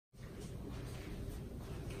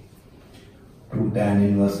2 tan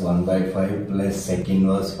inverse 1 by 5 plus sec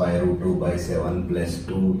inverse 5 root 2 by 7 plus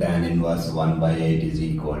 2 tan inverse 1 by 8 is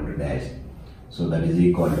equal to dash. So that is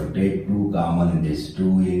equal to, take 2 common in this, 2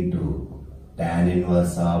 into tan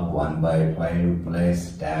inverse of 1 by 5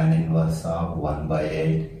 plus tan inverse of 1 by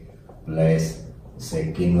 8 plus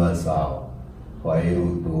sec inverse of 5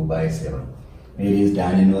 root 2 by 7. Here is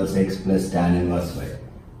tan inverse x plus tan inverse y.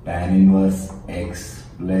 Tan inverse x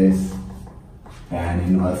plus tan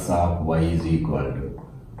inverse of y is equal to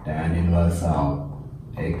tan inverse of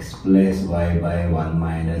x plus y by 1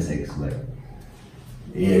 minus xy.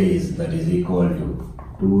 Here is, that is equal to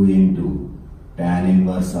 2 into tan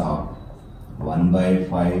inverse of 1 by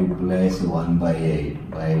 5 plus 1 by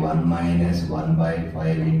 8 by 1 minus 1 by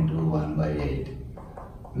 5 into 1 by 8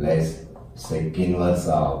 plus sec inverse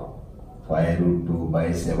of 5 root 2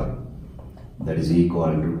 by 7. That is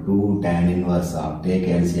equal to 2 tan inverse of, take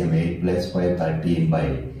LCM, 8 plus 5 13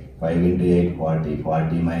 by 5 into 8 40,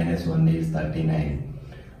 40 minus 1 is 39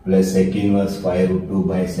 plus sec inverse 5 root 2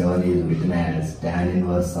 by 7 is written as tan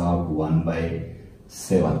inverse of 1 by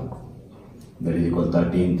 7. That is equal to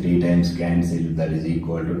 13, 3 times cancelled, that is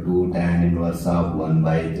equal to 2 tan inverse of 1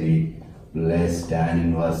 by 3 plus tan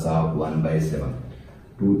inverse of 1 by 7.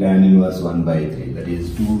 2 tan inverse 1 by 3, that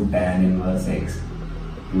is 2 tan inverse x.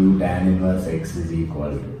 2 tan inverse x is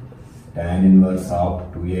equal to tan inverse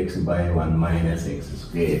of 2x by 1 minus x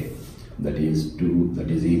square, that is 2, that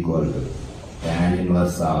is equal to tan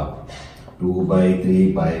inverse of 2 by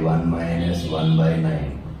 3 by 1 minus 1 by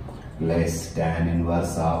 9 plus tan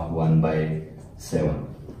inverse of 1 by 7.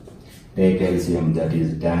 Take LCM, that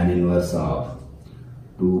is tan inverse of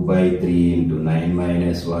 2 by 3 into 9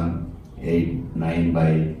 minus 1, 8, 9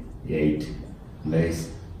 by 8 plus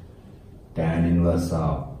tan inverse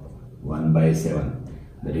of 1 by 7.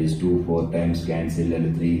 That is 2 4 times cancelled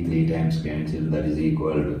and 3 times cancelled, that is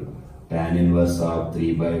equal to tan inverse of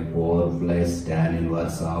 3 by 4 plus tan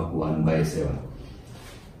inverse of 1 by 7.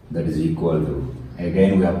 That is equal to,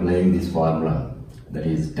 again we are applying this formula, that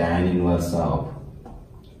is tan inverse of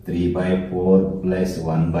 3 by 4 plus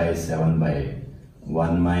 1 by 7 by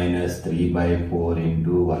 1 minus 3 by 4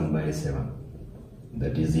 into 1 by 7.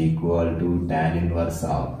 That is equal to tan inverse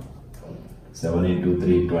of 7 into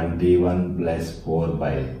 3 21 plus 4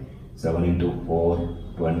 by 7 into 4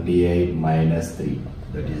 28 minus 3.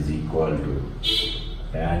 That is equal to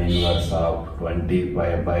tan inverse of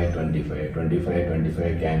 25 by 25.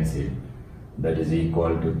 25 cancelled. That is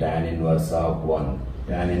equal to tan inverse of 1.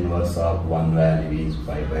 Tan inverse of 1 value is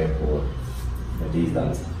 5 by 4. That is the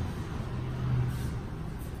answer.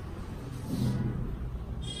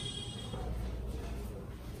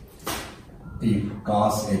 If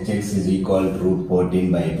cos hx is equal to root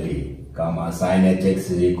 14 by 3, comma, sin hx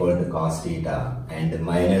is equal to cos theta and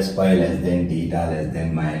minus pi less than theta less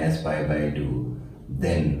than minus pi by 2,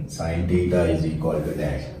 then sin theta is equal to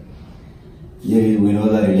dash. Here we know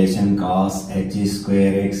the relation cos h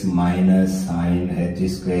square x minus sin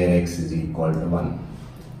h square x is equal to 1.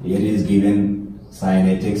 Here is given sin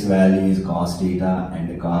hx value is cos theta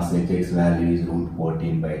and cos hx value is root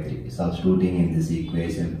 14 by 3. Substituting in this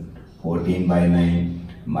equation, 14 by 9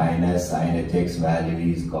 minus sin hx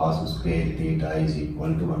value is cos square theta is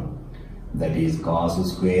equal to 1. That is cos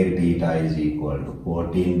square theta is equal to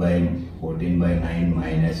 14 by 9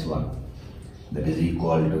 minus 1. That is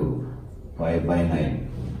equal to 5 by 9.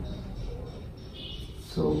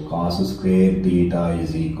 So cos square theta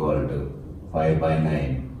is equal to 5 by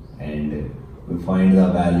 9 and we find the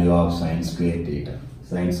value of sin square theta.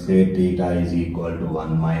 Sin square theta is equal to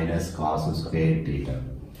 1 minus cos square theta.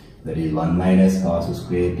 That is 1 minus cos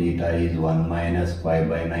square theta is 1 minus 5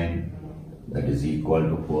 by 9, that is equal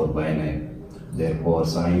to 4 by 9. Therefore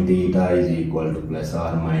sin theta is equal to plus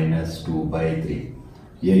or minus 2 by 3.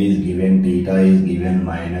 Here is given theta is given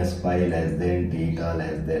minus pi less than theta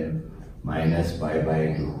less than minus pi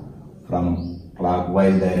by 2. From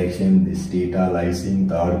clockwise direction, this theta lies in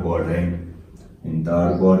third quadrant. In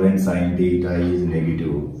third quadrant sin theta is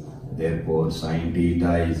negative. Therefore sin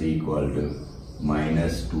theta is equal to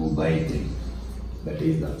minus 2 by 3. That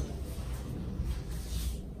is the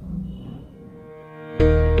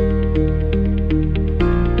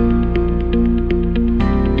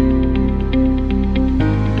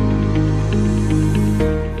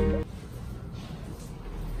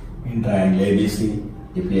in triangle ABC.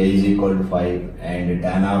 If A is equal to 5 and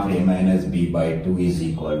tan of A minus B by 2 is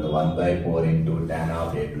equal to 1 by 4 into tan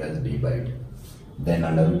of A plus B by 2, then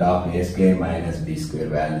under root of A square minus B square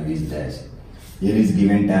value is dash. Here is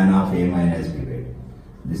given tan of A minus B by 2.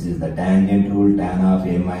 This is the tangent rule. Tan of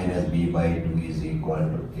A minus B by 2 is equal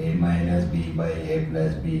to A minus B by A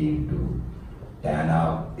plus B into tan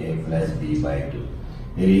of a plus b by 2.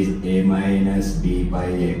 Here is a minus b by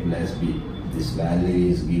a plus b. This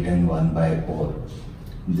value is given 1 by 4.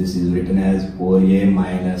 This is written as 4a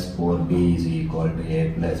minus 4b is equal to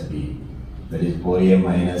a plus b. That is 4a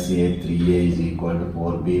minus a, 3a is equal to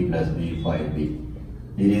 4b plus b,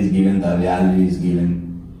 5b. Here is given, the value is given,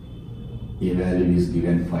 a value is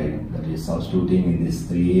given 5. That is substituting in this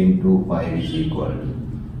 3 into 5 is equal to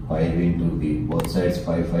 5 into b. Both sides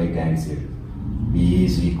 5 cancel. B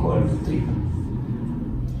is equal to 3.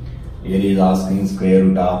 Here is asking square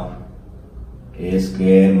root of a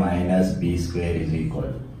square minus b square is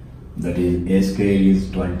equal. That is a square is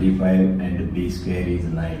 25 and b square is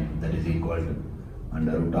 9. That is equal to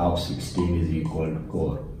under root of 16 is equal to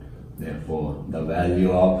 4. Therefore, the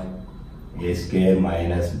value of a square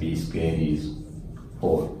minus b square is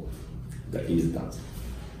 4. That is the answer.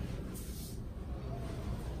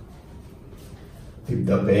 If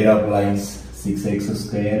the pair of lines 6x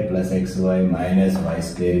square plus xy minus y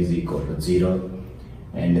square is equal to 0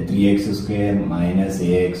 and 3x square minus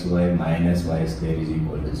axy minus y square is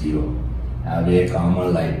equal to 0, have a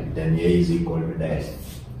common line, then a is equal to dash.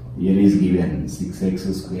 Here is given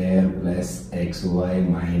 6x square plus xy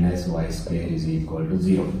minus y square is equal to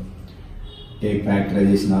 0. Take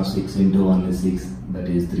factorization of 6 into 1 is 6, that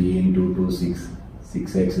is 3 into 2 6.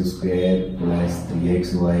 6x square plus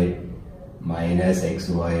 3xy minus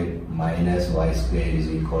xy minus y square is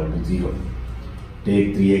equal to 0.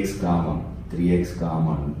 Take 3x common,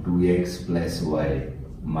 2x plus y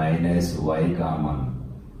minus y common,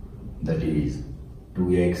 that is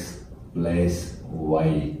 2x plus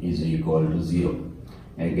y is equal to 0.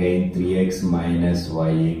 Again 3x minus y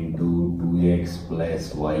into 2x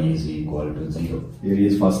plus y is equal to 0. Here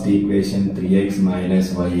is first equation, 3x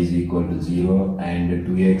minus y is equal to 0 and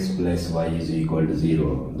 2x plus y is equal to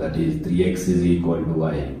 0. That is 3x is equal to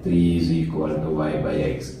y, 3 is equal to y by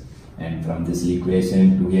x. And from this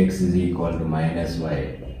equation 2x is equal to minus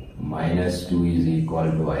y, minus 2 is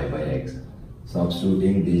equal to y by x.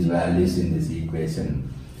 Substituting these values in this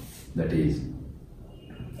equation, that is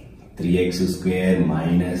 3x square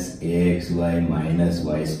minus axy minus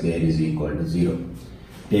y square is equal to 0.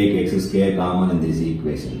 Take x square common in this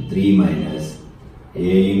equation, 3 minus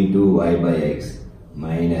a into y by x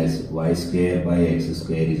minus y square by x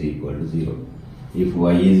square is equal to 0. If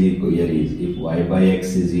y is equal, here is, if y by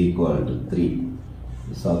x is equal to 3,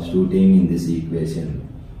 substituting in this equation,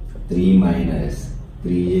 3 minus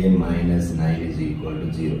 3a minus 9 is equal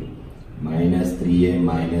to 0, minus 3a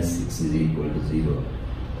minus 6 is equal to 0,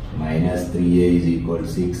 minus 3a is equal to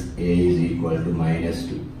 6, a is equal to minus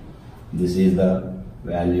 2. This is the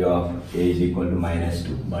value of a is equal to minus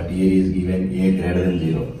 2, but here is given a greater than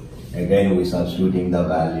 0. Again we substituting the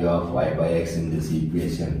value of y by x in this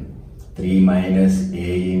equation. 3 minus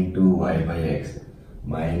a into y by x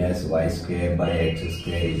minus y square by x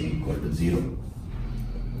square is equal to 0.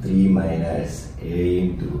 3 minus a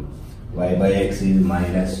into y by x is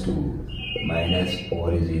minus 2, minus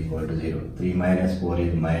 4 is equal to 0. 3 minus 4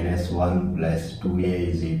 is minus 1 plus 2a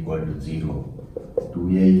is equal to 0.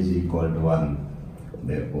 2a is equal to 1.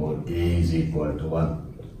 Therefore, a is equal to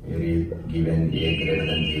 1. Here is given a greater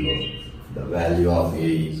than 0. The value of a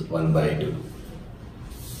is 1 by 2.